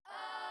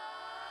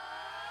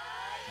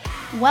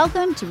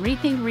Welcome to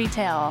Rethink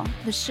Retail,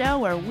 the show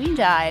where we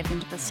dive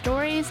into the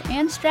stories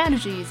and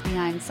strategies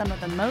behind some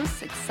of the most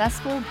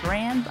successful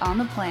brands on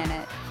the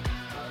planet.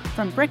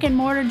 From brick and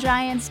mortar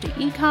giants to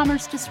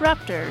e-commerce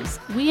disruptors,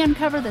 we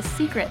uncover the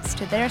secrets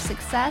to their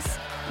success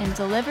and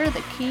deliver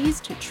the keys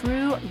to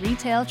true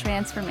retail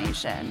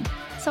transformation.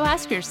 So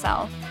ask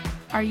yourself,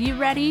 are you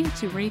ready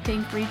to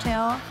rethink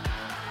retail?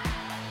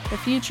 The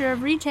future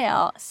of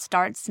retail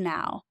starts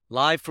now.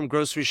 Live from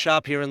Grocery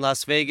Shop here in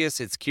Las Vegas,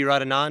 it's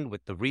Kirat Anand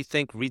with the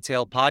Rethink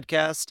Retail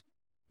podcast.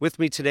 With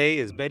me today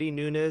is Betty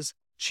Nuñez,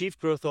 Chief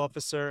Growth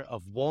Officer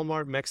of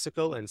Walmart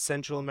Mexico and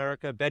Central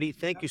America. Betty,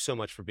 thank you so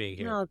much for being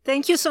here. No,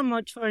 thank you so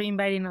much for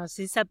inviting us.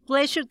 It's a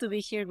pleasure to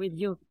be here with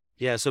you.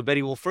 Yeah, so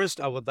Betty, well,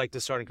 first I would like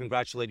to start and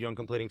congratulate you on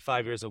completing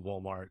 5 years at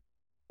Walmart.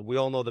 We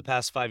all know the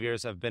past 5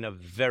 years have been a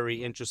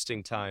very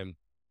interesting time.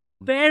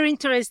 Very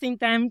interesting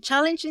time,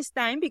 challenging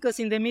time, because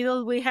in the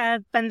middle we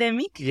had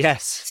pandemic.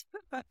 Yes.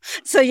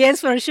 So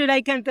yes, for sure,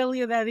 I can tell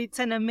you that it's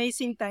an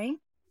amazing time.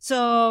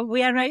 So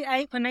when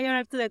I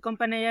arrived to the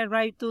company, I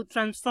arrived to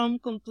transform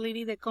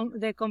completely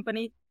the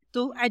company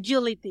to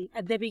agility.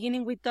 At the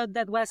beginning, we thought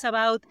that was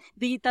about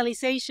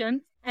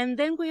digitalization, and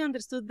then we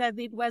understood that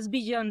it was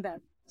beyond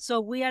that.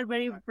 So we are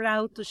very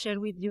proud to share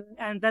with you,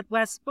 and that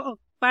was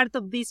part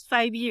of these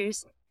 5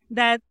 years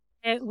that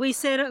we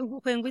said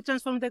when we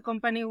transformed the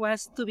company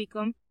was to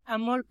become a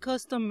more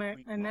customer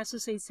and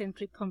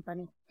associate-centric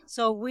company.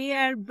 So we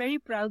are very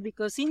proud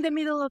because in the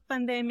middle of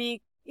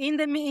pandemic, in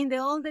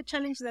all the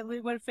challenges that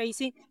we were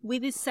facing, we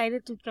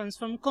decided to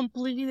transform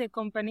completely the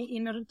company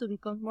in order to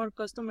become more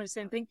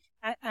customer-centric,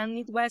 and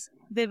it was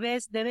the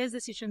best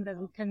decision that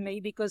we can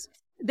make, because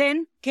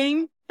then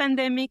came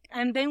pandemic,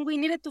 and then we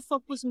needed to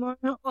focus more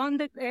on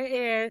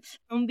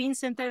on being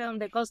centered on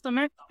the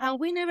customer, and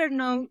we never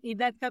know if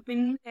that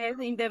happened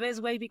in the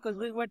best way because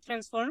we were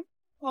transformed,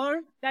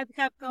 or that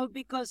happened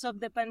because of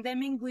the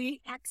pandemic.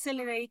 We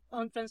accelerate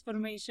on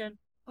transformation,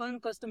 on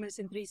customer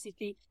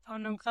centricity,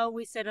 on how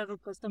we serve our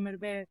customer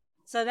better.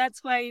 So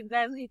that's why it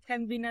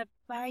has been a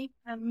 5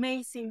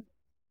 amazing.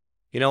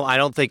 You know, I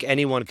don't think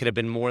anyone could have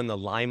been more in the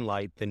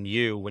limelight than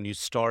you when you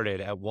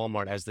started at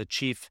Walmart as the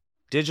Chief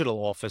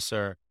Digital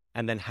Officer,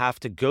 and then have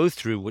to go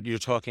through what you're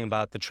talking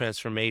about, the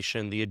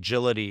transformation, the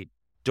agility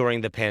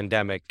during the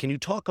pandemic. Can you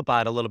talk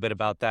about a little bit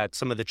about that,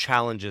 some of the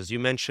challenges? You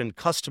mentioned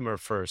customer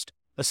first,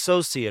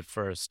 associate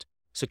first.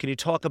 So can you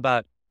talk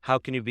about how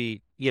can you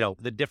be,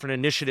 the different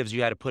initiatives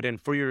you had to put in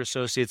for your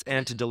associates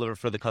and to deliver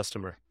for the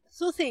customer?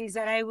 2 things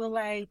that I would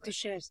like to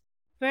share.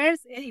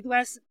 First, it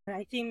was,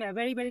 I think, a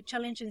very, very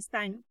challenging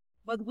time,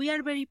 but we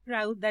are very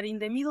proud that in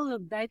the middle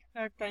of that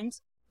hard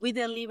times, we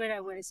deliver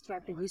our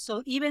strategy.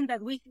 So even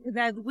that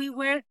we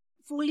were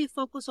fully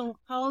focused on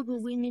how do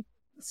we need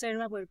to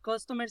serve our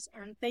customers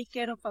and take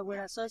care of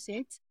our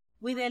associates,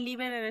 we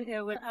deliver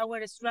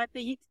our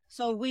strategy.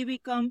 So we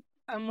become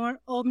a more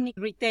omni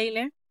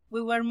retailer.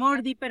 We were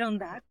more deeper on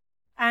that.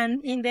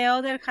 And in the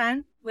other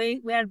hand,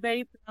 we are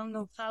very proud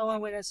of how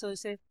our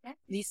associates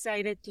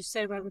decided to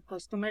serve our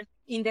customers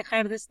in the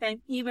hardest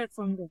time, even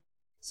from them.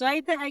 So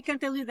I can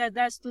tell you that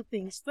that's 2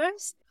 things.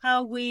 First,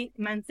 how we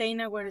maintain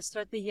our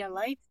strategy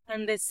alive.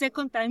 And the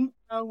second time,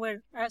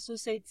 our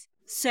associates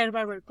serve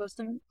our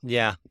customers.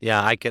 Yeah,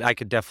 I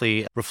could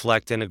definitely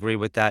reflect and agree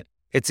with that.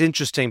 It's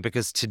interesting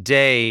because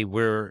today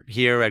we're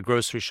here at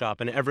Grocery Shop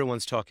and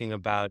everyone's talking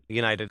about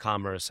United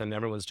Commerce and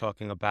everyone's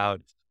talking about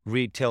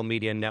retail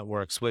media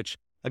networks, which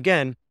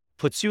again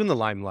puts you in the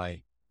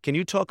limelight. Can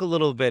you talk a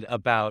little bit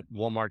about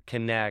Walmart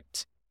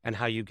Connect and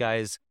how you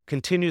guys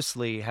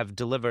continuously have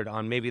delivered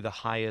on maybe the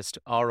highest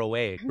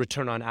ROA,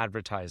 return on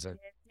advertising?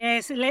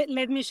 Yes,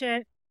 let me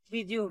share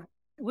with you.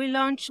 We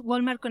launched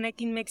Walmart Connect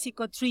in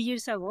Mexico 3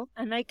 years ago,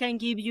 and I can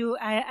give you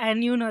a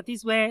new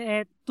notice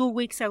where 2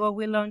 weeks ago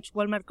we launched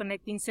Walmart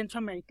Connect in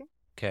Central America.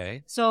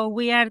 Okay. So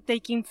we are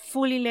taking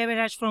fully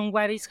leverage from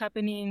what is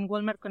happening in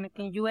Walmart Connect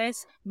in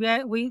US.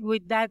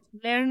 With that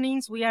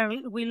learnings, we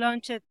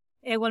launched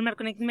Walmart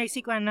Connect in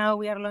Mexico, and now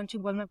we are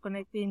launching Walmart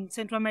Connect in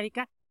Central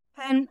America.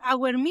 And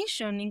our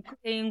mission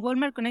in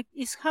Walmart Connect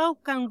is how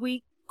can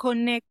we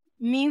connect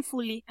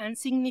meaningfully and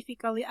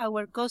significantly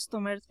our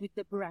customers with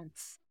the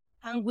brands.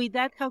 And with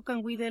that, how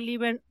can we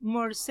deliver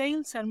more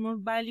sales and more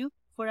value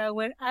for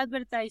our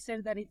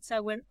advertiser that it's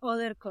our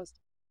other customers.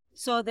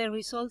 So the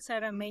results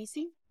are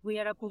amazing. We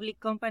are a public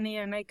company,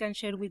 and I can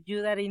share with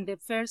you that in the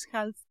first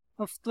half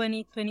of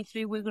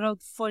 2023, we grew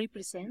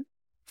 40%.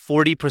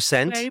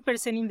 40%?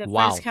 40% in the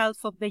first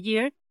half of the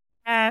year.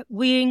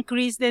 We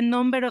increased the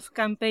number of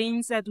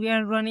campaigns that we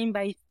are running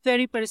by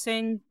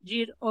 30%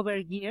 year over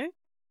year.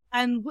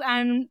 And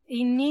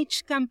in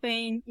each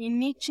campaign,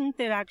 in each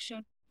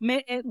interaction,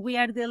 we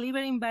are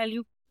delivering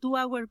value to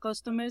our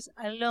customers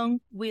along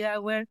with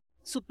our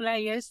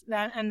suppliers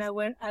and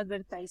our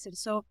advertisers.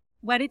 So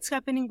what is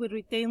happening with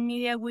retail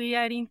media, we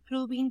are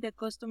improving the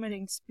customer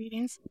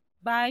experience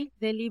by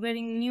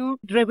delivering new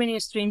revenue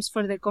streams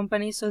for the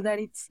company, so that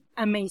it's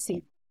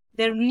amazing.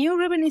 The new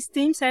revenue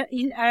streams are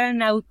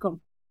an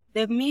outcome.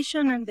 The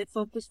mission and the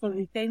focus for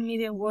retail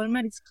media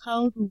Walmart is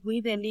how do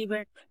we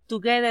deliver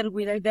together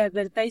with the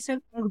advertiser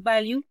more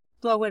value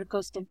to our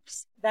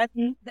customers.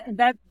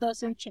 That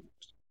doesn't change.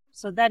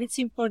 So that is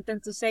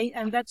important to say,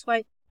 and that's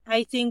why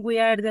I think we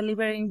are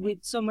delivering with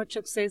so much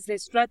success the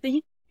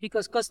strategy,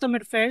 because customer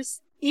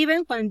first,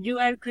 even when you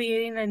are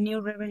creating a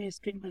new revenue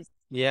stream.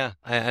 Yeah,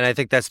 and I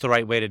think that's the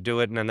right way to do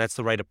it, and that's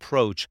the right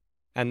approach.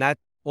 And that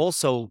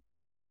also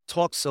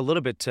talks a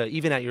little bit to,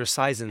 even at your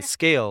size and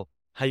scale,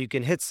 how you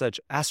can hit such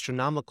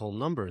astronomical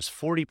numbers,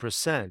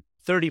 40%,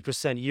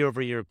 30%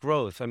 year-over-year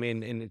growth. I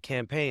mean, in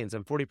campaigns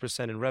and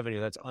 40% in revenue.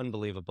 That's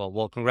unbelievable.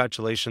 Well,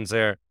 congratulations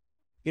there.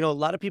 You know, a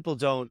lot of people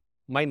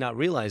might not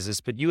realize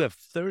this, but you have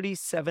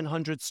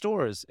 3,700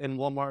 stores in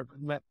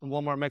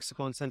Walmart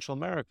Mexico and Central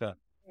America.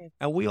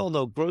 And we all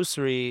know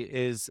grocery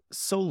is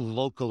so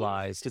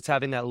localized. It's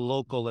having that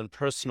local and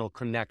personal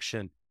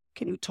connection.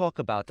 Can you talk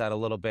about that a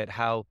little bit,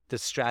 how the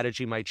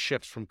strategy might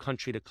shift from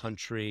country to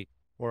country,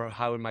 or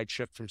how it might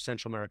shift from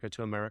Central America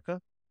to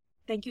America?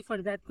 Thank you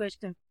for that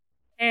question.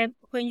 And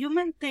when you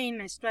maintain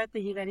a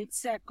strategy that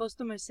it's a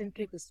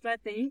customer-centric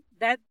strategy,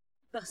 that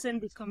doesn't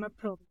become a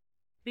problem.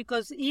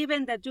 Because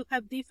even that you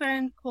have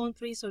different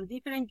countries or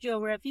different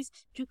geographies,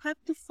 you have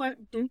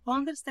to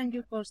understand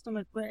your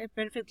customer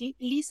perfectly,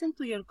 listen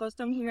to your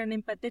customer in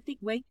an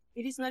empathetic way.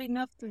 It is not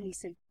enough to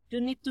listen.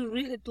 You need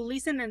to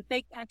listen and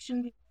take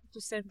action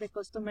to serve the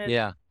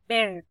customer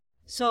better.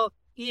 So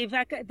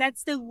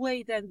that's the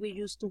way that we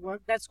used to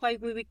work. That's why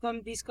we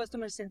become this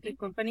customer-centric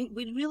company.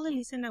 We really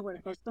listen to our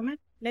customer.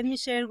 Let me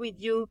share with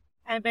you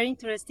a very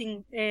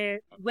interesting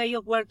way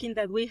of working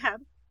that we have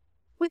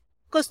with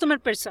customer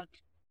persona.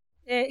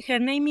 Her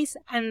name is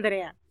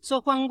Andrea.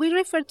 So when we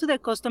refer to the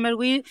customer,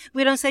 we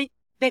don't say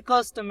the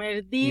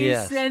customer.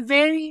 This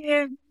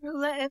very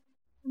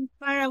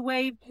far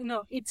away.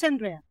 No, it's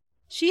Andrea.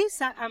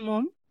 She's a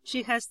mom.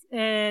 She has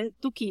 2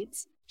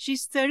 kids.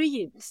 She's 30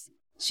 years.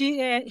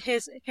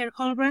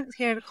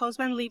 Her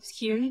husband lives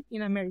here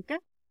in America.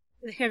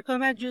 Her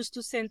husband used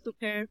to send to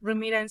her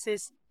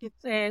remittances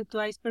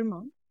twice per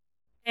month.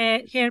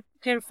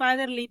 Her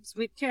father lives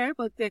with her,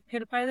 but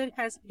her father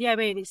has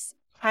diabetes,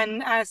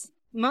 and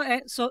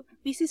so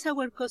this is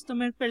our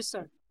customer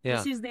persona. Yeah.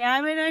 This is the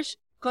average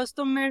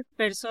customer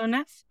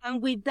persona,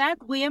 and with that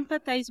we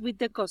empathize with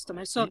the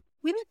customer. So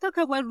we don't talk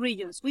about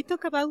regions. We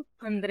talk about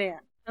Andrea,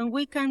 and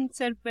we can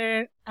serve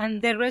her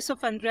and the rest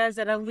of Andreas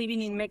that are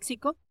living in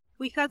Mexico.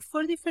 We have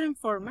 4 different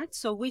formats.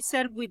 So we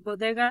serve with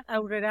Bodega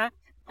Aurrera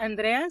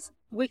Andreas.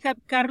 We have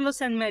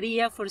Carlos and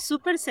Maria for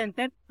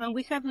Supercenter, and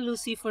we have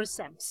Lucy for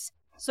Sam's.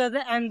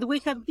 And we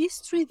have these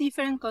 3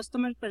 different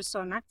customer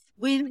persona.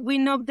 We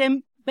know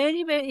them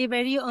very, very,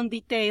 very on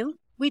detail.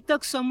 We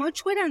talk so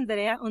much with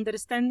Andrea,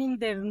 understanding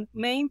their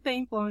main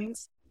pain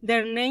points,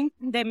 their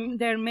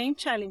main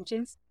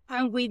challenges,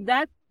 and with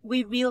that,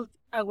 we build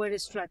our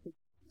strategy.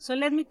 So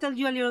let me tell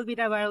you a little bit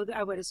about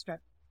our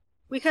strategy.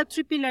 We have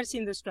 3 pillars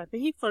in the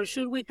strategy. For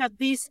sure, we have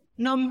these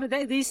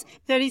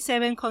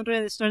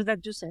 3,700 stores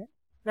that you said,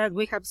 that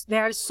we have.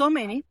 There are so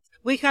many.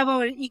 We have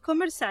our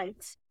e-commerce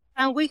sites,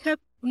 and we have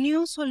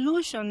new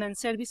solutions and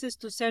services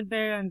to serve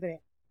better Andrea.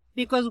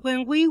 Because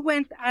when we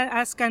went and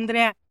asked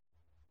Andrea,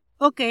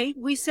 okay,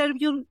 we serve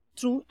you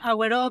through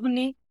our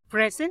omni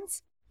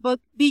presence, but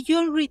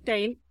beyond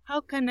retail,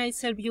 how can I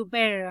serve you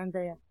better,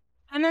 Andrea?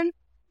 And then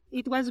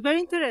it was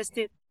very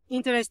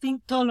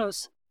interesting, told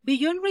us,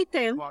 beyond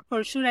retail,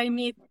 for sure I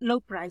need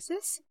low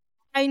prices.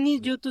 I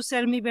need you to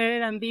serve me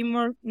better and be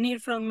more near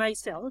from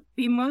myself,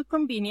 be more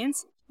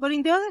convenience. But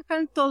on the other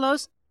hand, told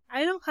us,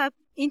 I don't have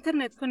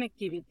internet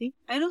connectivity.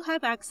 I don't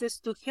have access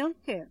to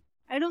healthcare.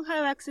 I don't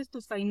have access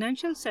to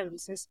financial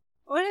services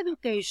or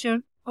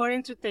education or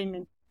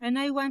entertainment, and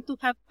I want to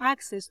have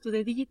access to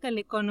the digital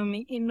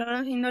economy in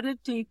order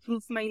to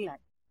improve my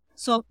life.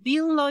 So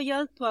be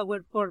loyal to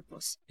our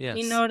purpose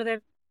in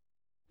order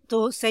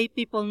to save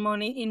people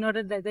money, in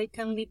order that they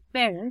can live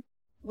better.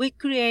 We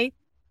create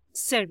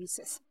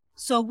services.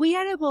 So we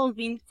are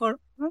evolving for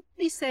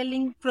only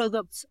selling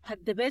products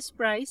at the best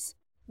price.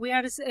 We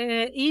are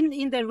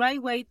in the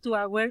right way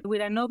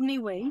with an omni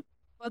way.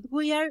 But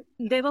we are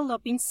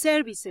developing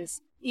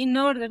services in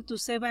order to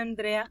serve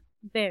Andrea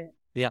better.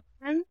 Yeah.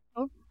 And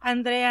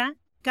Andrea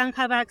can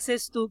have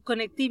access to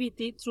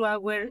connectivity through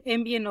our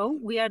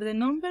MVNO. We are the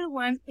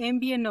 #1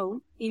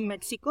 MVNO in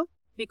Mexico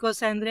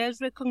because Andrea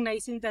is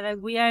recognizing that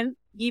we are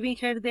giving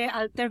her the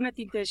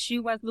alternative that she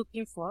was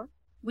looking for.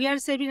 We are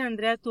serving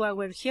Andrea to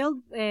our health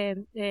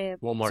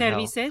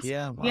services. Health.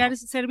 Yeah, wow. We are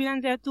serving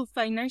Andrea to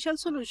financial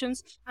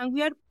solutions, and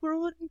we are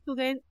putting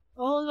together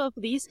all of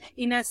this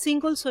in a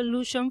single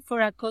solution for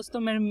a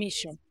customer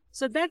mission.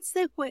 So that's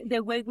the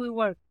way we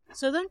work.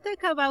 So don't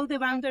talk about the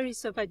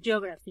boundaries of a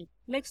geography.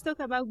 Let's talk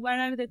about what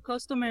are the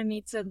customer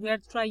needs that we are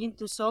trying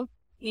to solve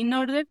in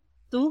order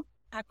to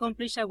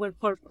accomplish our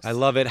purpose. I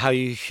love it how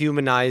you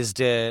humanized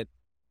it.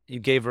 You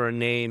gave her a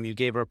name, you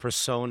gave her a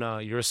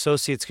persona. Your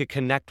associates could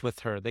connect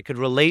with her. They could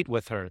relate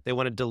with her. They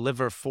want to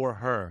deliver for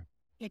her.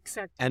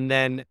 Exactly. And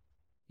then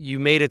you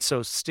made it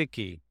so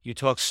sticky. You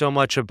talk so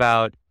much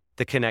about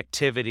the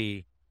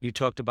connectivity You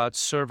talked about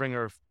serving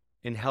her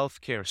in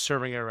healthcare,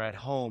 serving her at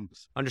home,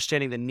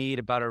 understanding the need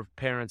about her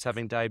parents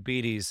having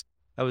diabetes.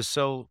 That was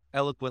so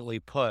eloquently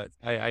put.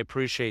 I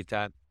appreciate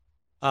that.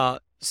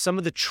 Some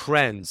of the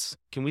trends,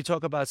 can we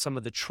talk about some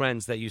of the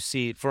trends that you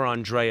see for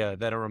Andrea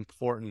that are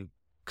important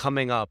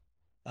coming up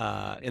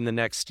in the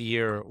next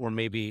year or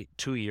maybe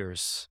 2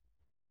 years?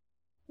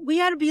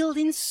 We are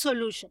building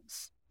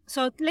solutions.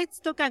 So let's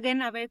talk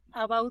again a bit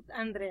about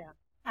Andrea.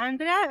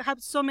 Andrea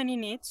has so many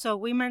needs, so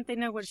we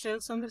maintain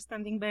ourselves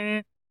understanding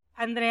better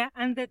Andrea.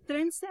 And the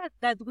trends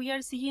that we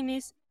are seeing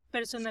is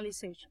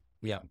personalization.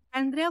 Yeah.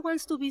 Andrea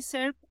wants to be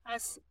served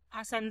as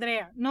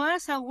Andrea, not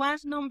as a one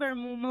number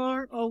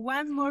more or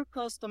one more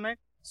customer.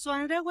 So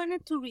Andrea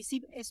wanted to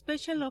receive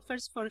special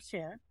offers for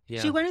her.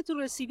 Yeah. She wanted to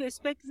receive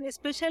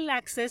special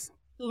access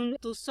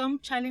to some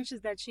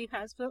challenges that she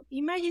has. So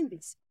imagine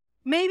this.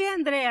 Maybe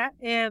Andrea,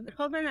 her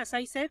husband, as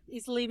I said,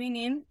 is living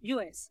in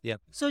U.S.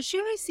 Yep. So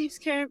she receives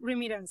her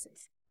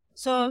remittances.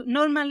 So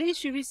normally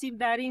she receives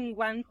that in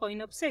one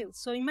point of sale.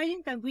 So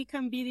imagine that we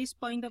can be this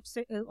point of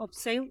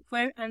sale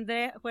where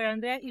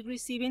Andrea is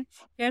receiving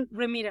her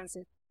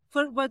remittances.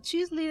 For what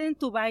she's needing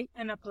to buy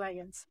an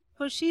appliance.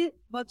 But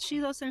she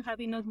doesn't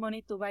have enough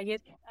money to buy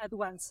it at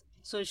once.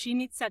 So she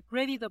needs a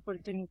credit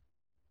opportunity.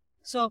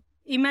 So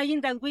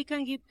imagine that we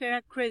can give her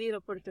a credit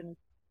opportunity.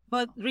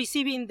 But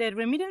receiving the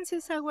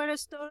remittances at our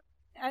store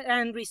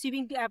and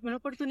receiving an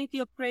opportunity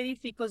of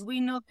credit because we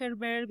know her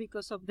better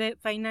because of the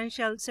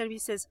financial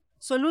services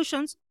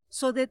solutions.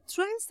 So the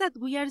trends that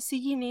we are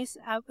seeing is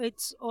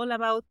it's all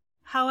about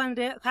how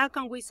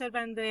can we serve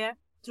Andrea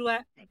through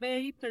a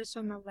very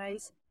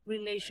personalized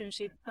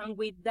relationship, and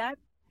with that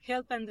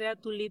help Andrea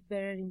to live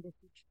better in the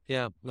future.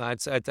 Yeah,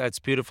 that's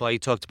beautiful. You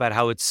talked about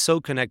how it's so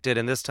connected,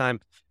 and this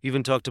time you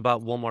even talked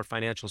about Walmart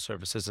Financial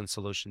Services and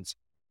Solutions.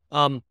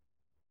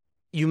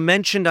 You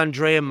mentioned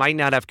Andrea might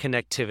not have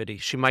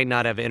connectivity. She might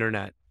not have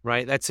internet,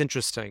 right? That's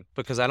interesting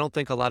because I don't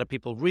think a lot of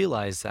people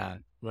realize that,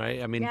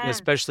 right? I mean,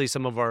 especially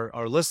some of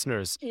our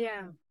listeners.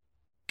 Yeah.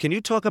 Can you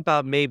talk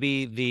about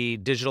maybe the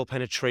digital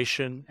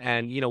penetration?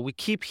 And, we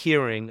keep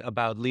hearing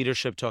about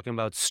leadership talking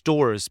about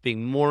stores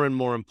being more and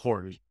more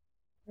important.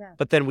 Yeah.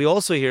 But then we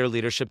also hear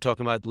leadership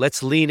talking about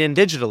let's lean in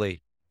digitally.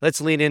 Let's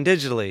lean in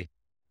digitally.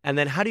 And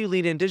then how do you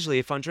lean in digitally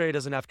if Andrea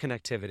doesn't have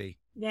connectivity?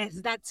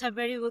 Yes, that's a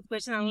very good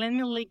question. And let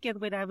me link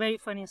it with a very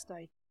funny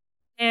story.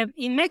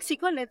 In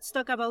Mexico, let's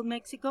talk about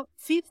Mexico.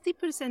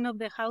 50% of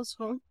the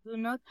households do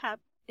not have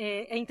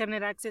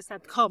internet access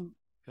at home.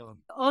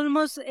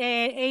 Almost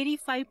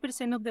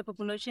 85% of the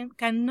population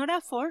cannot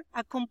afford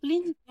a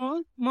complete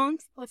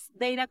month of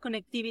data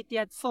connectivity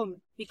at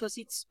home because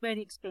it's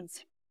very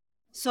expensive.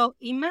 So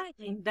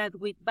imagine that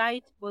with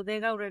Byte,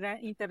 Bodega Aurrera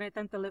Internet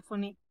and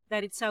Telephony,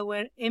 that it's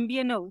our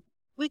MVNO,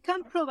 we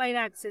can provide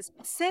access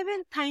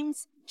 7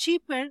 times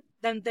cheaper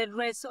than the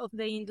rest of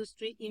the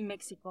industry in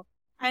Mexico.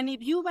 And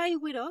if you buy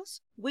with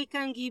us, we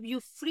can give you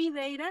free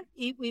data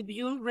if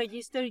you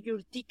register your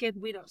ticket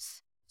with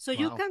us. So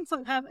you can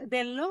have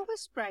the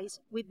lowest price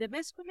with the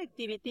best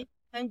connectivity,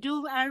 and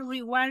you are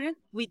rewarded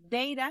with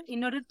data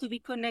in order to be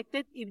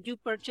connected if you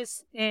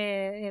purchase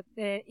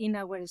in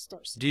our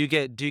stores. Do you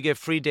get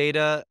free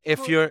data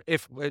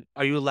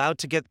are you allowed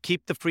to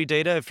keep the free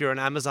data if you're an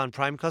Amazon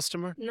Prime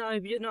customer? No,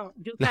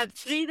 you have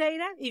free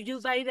data if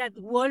you buy it at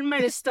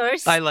Walmart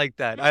stores. I like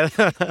that.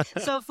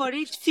 So for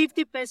each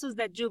 50 pesos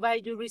that you buy,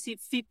 you receive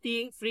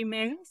 50 free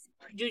megas.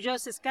 You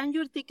just scan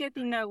your ticket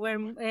in our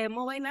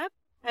mobile app,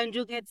 and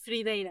you get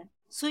free data.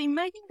 So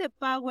imagine the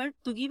power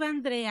to give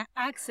Andrea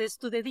access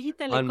to the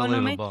digital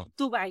economy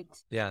to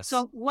Byte. Yes.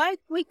 So why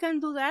we can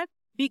do that?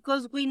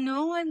 Because we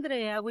know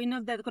Andrea, we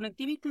know that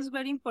connectivity is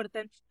very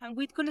important. And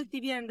with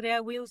connectivity,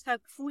 Andrea will have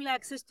full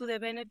access to the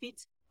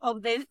benefits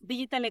of the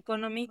digital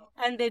economy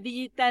and the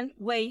digital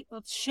way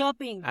of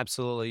shopping.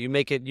 Absolutely. You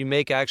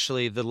make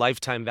actually the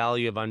lifetime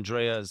value of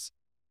Andrea's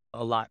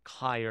a lot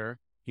higher.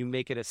 You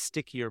make it a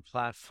stickier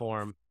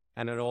platform.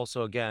 And it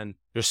also, again,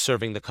 you're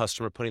serving the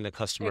customer, putting the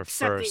customer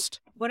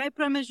first. But I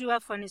promise you a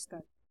funny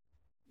story.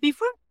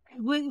 Before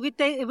we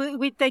take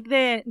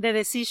the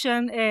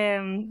decision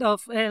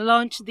of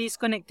launch this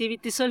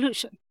connectivity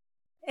solution,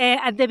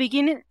 at the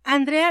beginning,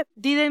 Andrea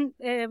didn't,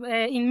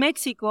 in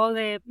Mexico,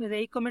 the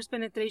e-commerce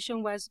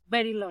penetration was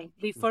very low.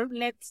 Before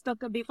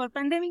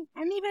pandemic,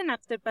 and even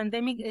after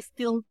pandemic, it's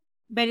still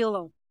very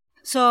low.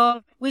 So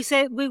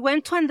we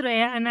went to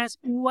Andrea and asked,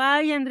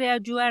 why,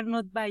 Andrea, you are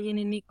not buying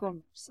in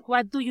e-commerce?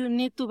 What do you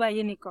need to buy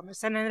in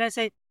e-commerce? And Andrea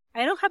said,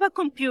 I don't have a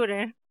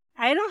computer.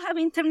 I don't have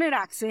internet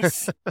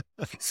access.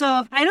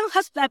 So I don't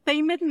have a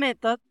payment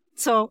method.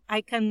 So I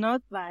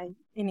cannot buy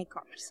in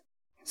e-commerce.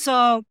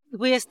 So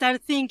we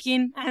start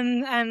thinking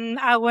and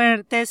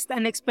our test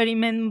and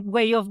experiment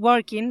way of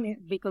working,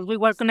 because we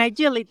work on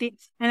agility.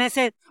 And I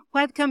said,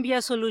 what can be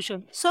a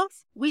solution? So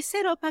we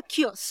set up a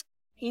kiosk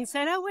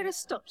inside our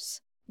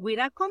stores, with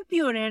a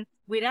computer,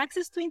 with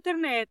access to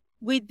internet,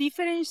 with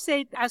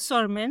differentiated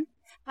assortment,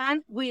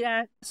 and with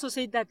a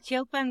associate that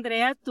help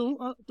Andrea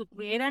to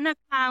create an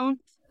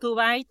account, to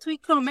buy to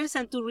e-commerce,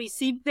 and to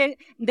receive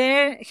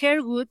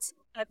her goods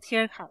at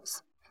her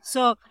house.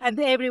 So, and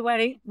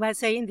everybody was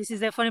saying, this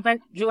is the funny part,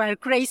 you are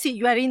crazy.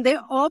 You are in the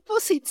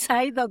opposite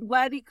side of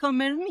what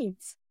e-commerce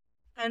means.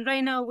 And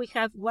right now we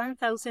have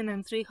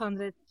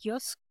 1,300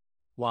 kiosks.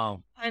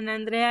 Wow. And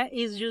Andrea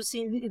is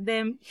using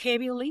them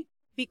heavily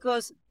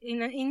because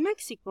in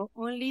Mexico,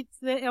 only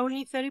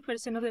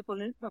 30% of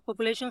the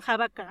population have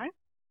a car.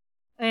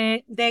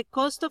 The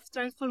cost of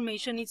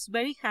transformation is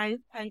very high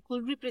and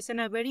could represent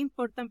a very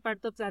important part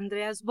of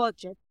Andrea's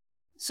budget.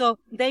 So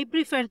they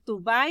prefer to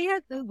buy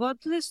it, go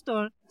to the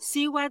store,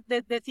 see what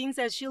the things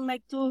that she'd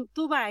like to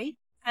buy,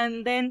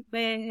 and then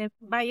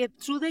buy it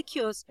through the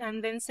kiosk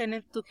and then send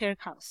it to her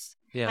house.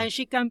 Yeah. And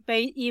she can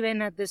pay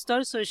even at the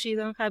store, so she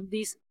don't have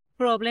this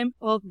problem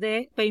of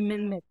the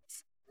payment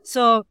methods.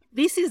 So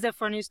this is the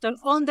funny store.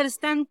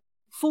 Understand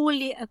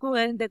fully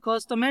the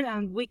customer,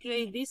 and we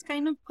create this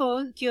kind of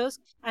kiosk,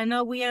 and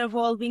now we are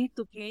evolving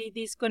to create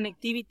this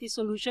connectivity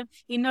solution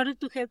in order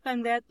to help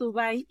Andrea to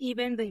buy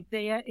even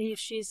if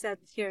she's at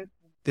here.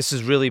 This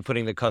is really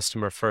putting the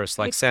customer first,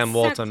 like Sam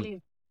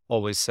Walton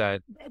always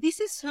said.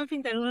 This is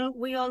something that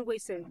we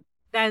always say,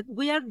 that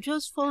we are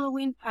just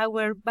following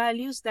our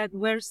values that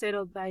were set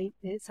up by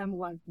Sam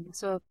Walton.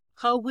 So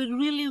how we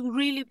really,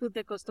 really put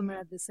the customer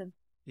at the center.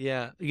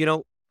 Yeah.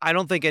 I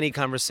don't think any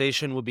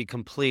conversation would be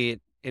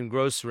complete in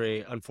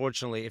grocery,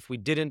 unfortunately, if we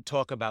didn't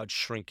talk about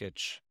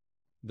shrinkage,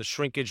 the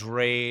shrinkage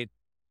rate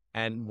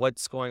and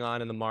what's going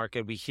on in the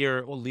market. We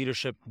hear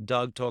leadership,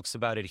 Doug talks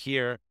about it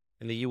here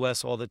in the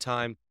U.S. all the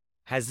time.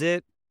 Has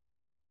it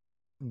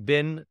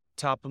been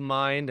top of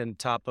mind and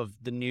top of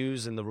the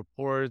news and the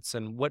reports?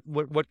 And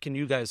what can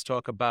you guys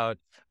talk about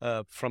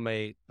from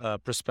a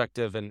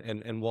perspective and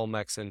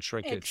Walmex and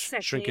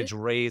shrinkage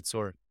rates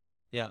or,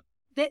 yeah.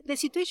 The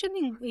situation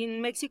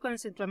in Mexico and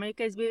Central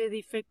America is very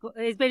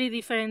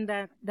different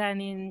than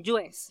in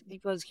US,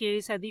 because here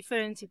is a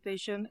different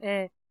situation.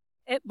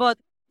 But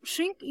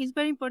shrink is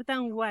very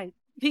important. Why?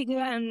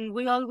 And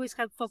we always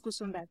have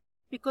focus on that.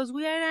 Because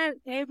we are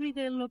an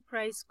everyday low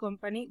price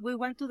company, we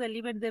want to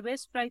deliver the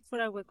best price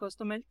for our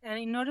customers. And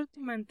in order to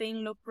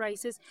maintain low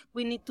prices,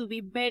 we need to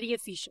be very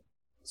efficient.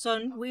 So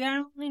we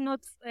are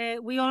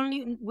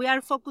we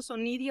are focused on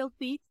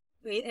EDLP,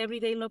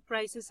 everyday low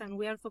prices, and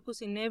we are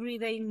focusing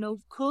everyday low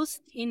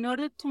cost in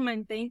order to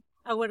maintain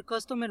our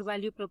customer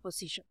value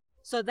proposition.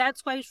 So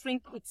that's why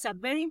shrink, it's a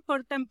very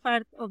important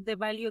part of the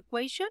value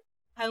equation,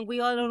 and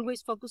we all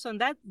always focus on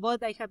that.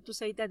 But I have to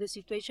say that the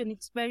situation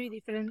is very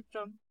different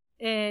from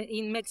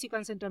in Mexico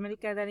and Central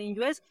America than in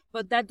US,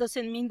 but that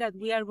doesn't mean that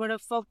we are very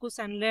focused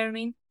and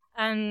learning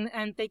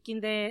and taking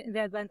the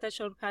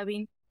advantage of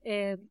having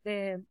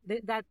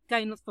that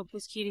kind of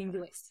focus here in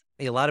US.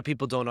 A lot of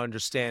people don't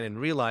understand and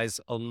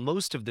realize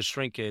most of the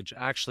shrinkage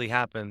actually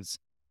happens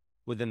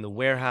within the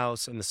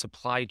warehouse and the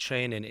supply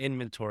chain and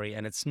inventory.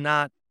 And it's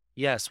not,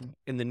 yes,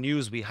 in the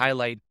news we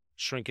highlight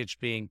shrinkage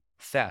being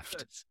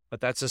theft, but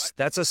that's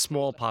a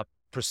small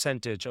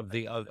percentage of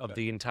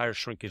the entire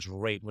shrinkage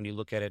rate when you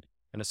look at it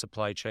in a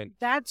supply chain.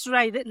 That's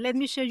right. Let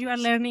me share you a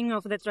learning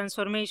of the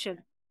transformation.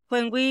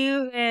 When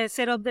we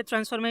set up the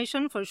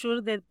transformation, for sure,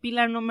 the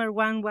pillar number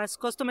one was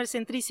customer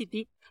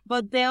centricity,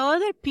 but the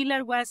other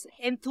pillar was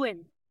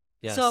end-to-end.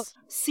 Yes. So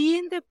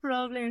seeing the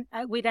problem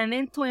with an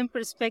end-to-end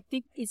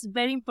perspective is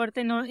very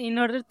important in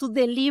order to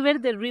deliver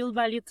the real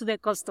value to the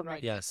customer.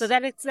 Yes. So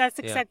that's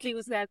exactly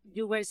what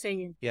you were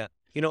saying. Yeah.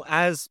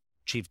 As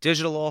Chief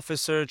Digital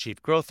Officer,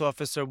 Chief Growth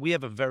Officer, we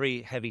have a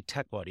very heavy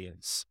tech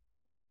audience.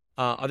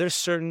 Are there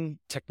certain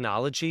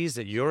technologies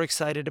that you're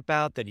excited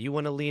about that you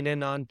want to lean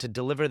in on to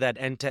deliver that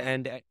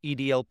end-to-end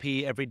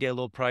EDLP, everyday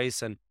low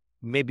price, and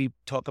maybe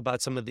talk about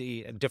some of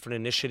the different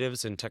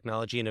initiatives in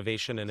technology,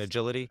 innovation, and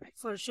agility?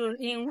 For sure.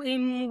 In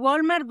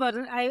Walmart, but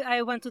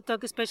I want to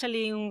talk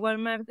especially in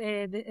Walmart,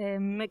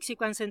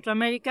 Mexico and Central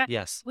America.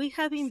 Yes. We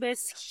have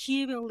invested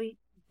heavily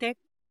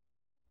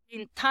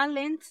in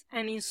talent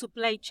and in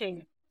supply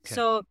chain. Okay.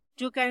 So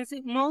you can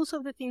see most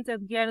of the things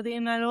that we are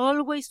doing are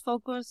always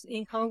focused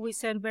in how we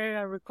serve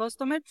our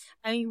customers,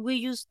 and we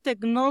use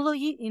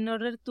technology in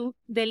order to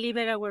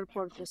deliver our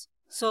purpose.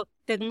 So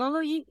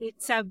technology,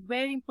 it's a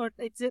very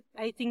important,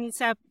 I think it's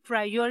a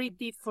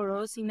priority for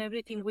us in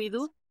everything we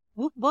do,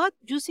 but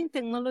using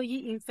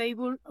technology in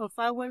favor of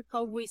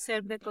how we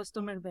serve the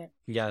customer better.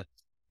 Yeah.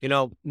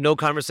 No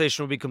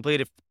conversation will be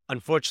complete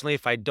unfortunately,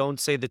 if I don't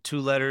say the two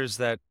letters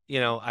that,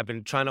 I've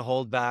been trying to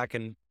hold back,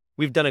 and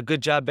we've done a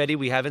good job, Betty.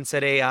 We haven't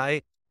said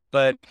AI,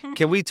 but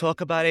can we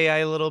talk about AI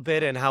a little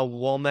bit and how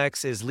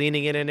Walmex is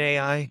leaning in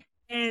AI?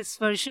 Yes,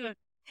 for sure.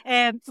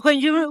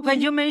 When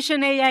you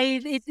mention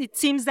AI, it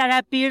seems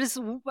that appears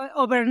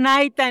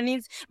overnight and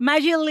it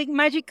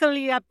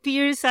magically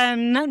appears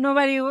and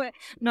nobody.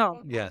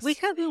 No. Yes. We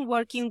have been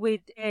working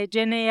with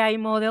Gen AI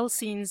models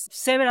since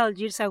several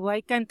years ago.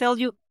 I can tell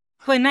you,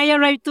 when I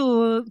arrived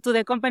to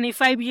the company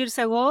 5 years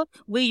ago,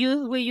 we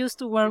used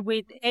to work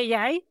with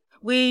AI.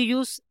 We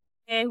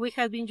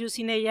have been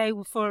using AI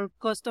for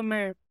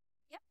customer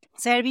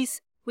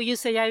service, We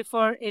use AI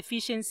for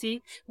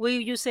efficiency. We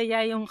use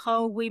AI on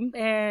how we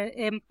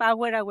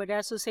empower our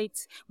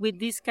associates with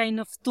these kind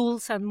of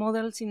tools and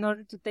models in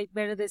order to take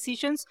better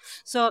decisions.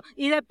 So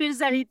it appears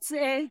that it's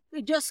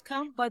just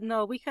come, but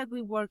no, we have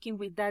been working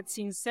with that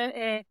since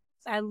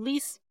at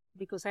least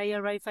because I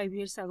arrived 5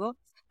 years ago.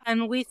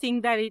 And we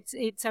think that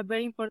it's a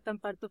very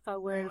important part of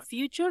our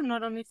future,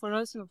 not only for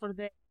us,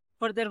 but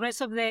for the rest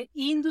of the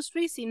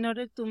industries, in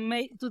order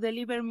to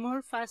deliver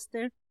more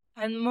faster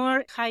and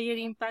more higher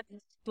impact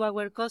to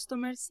our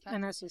customers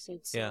and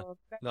associates. Yeah.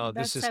 So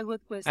that's a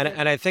good question.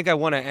 And I think I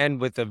want to end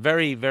with a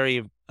very,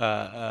 very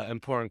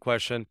important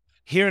question.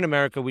 Here in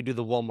America, we do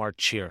the Walmart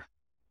cheer.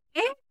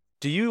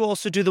 Do you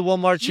also do the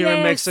Walmart cheer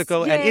in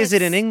Mexico? Yes. And is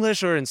it in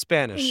English or in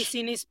Spanish? It's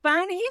in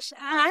Spanish,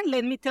 and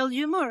let me tell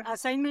you more.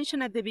 As I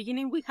mentioned at the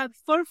beginning, we have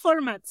 4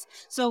 formats.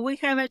 So we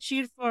have a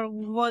cheer for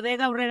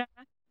Bodega Aurrera,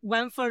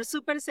 one for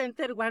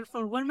Supercenter, one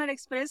for Walmart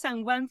Express,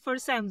 and one for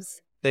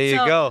Sam's. There you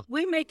go.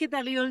 We make it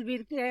a little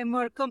bit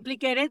more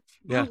complicated.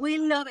 Yeah. We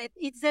love it.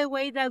 It's the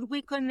way that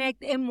we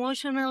connect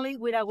emotionally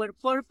with our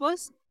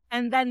purpose,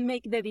 and that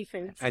make the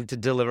difference. And to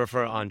deliver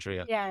for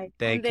Andrea. Yeah,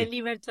 Thank you.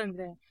 Deliver to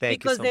Andrea.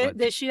 Thank you so much.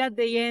 The cheer at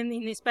the end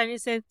in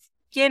Spanish said,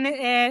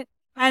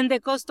 and the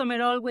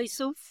customer always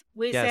suffers.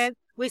 We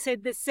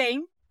said the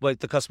same. But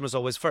the customer's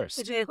always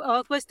first.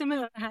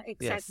 Customer, exactly,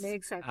 Yes,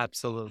 exactly.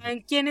 absolutely.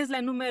 And ¿quién es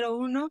la número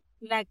uno?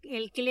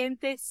 El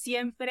cliente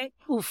siempre,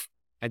 uf.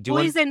 And Who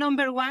is the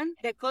number one?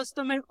 The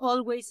customer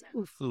always,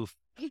 uf. Oof.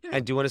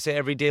 And do you want to say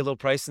everyday low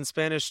price in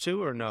Spanish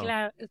too, or no?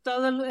 Claro,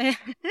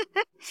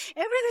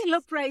 everyday low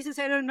prices,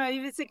 I don't know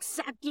if it's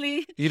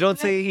exactly. You don't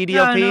say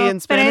EDLP in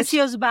Spanish?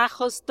 Precios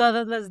bajos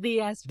todos los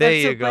días. There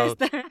you go.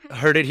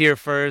 Heard it here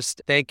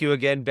first. Thank you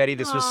again, Betty.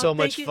 This was so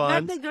much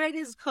fun. That's the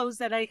greatest host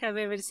that I have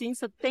ever seen.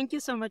 So thank you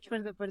so much for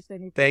the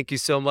opportunity. Thank you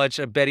so much,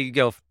 Betty,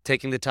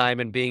 taking the time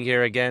and being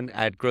here again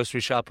at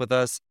Grocery Shop with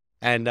us.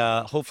 And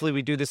hopefully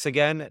we do this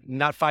again,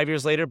 not 5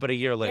 years later, but a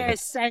year later.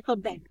 Yes, I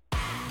hope that.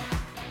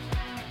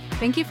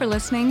 Thank you for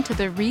listening to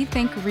the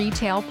Rethink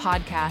Retail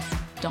podcast.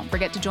 Don't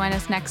forget to join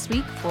us next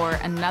week for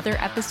another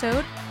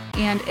episode.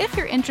 And if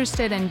you're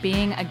interested in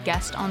being a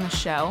guest on the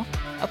show,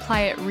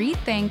 apply at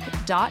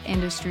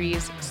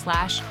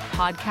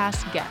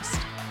rethink.industries/podcast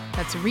guest.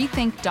 That's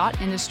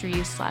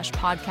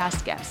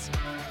rethink.industries/podcast guest.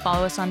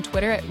 Follow us on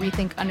Twitter at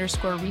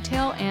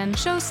rethink_retail and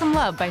show some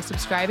love by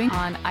subscribing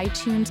on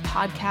iTunes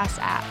podcast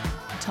app.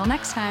 Until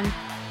next time.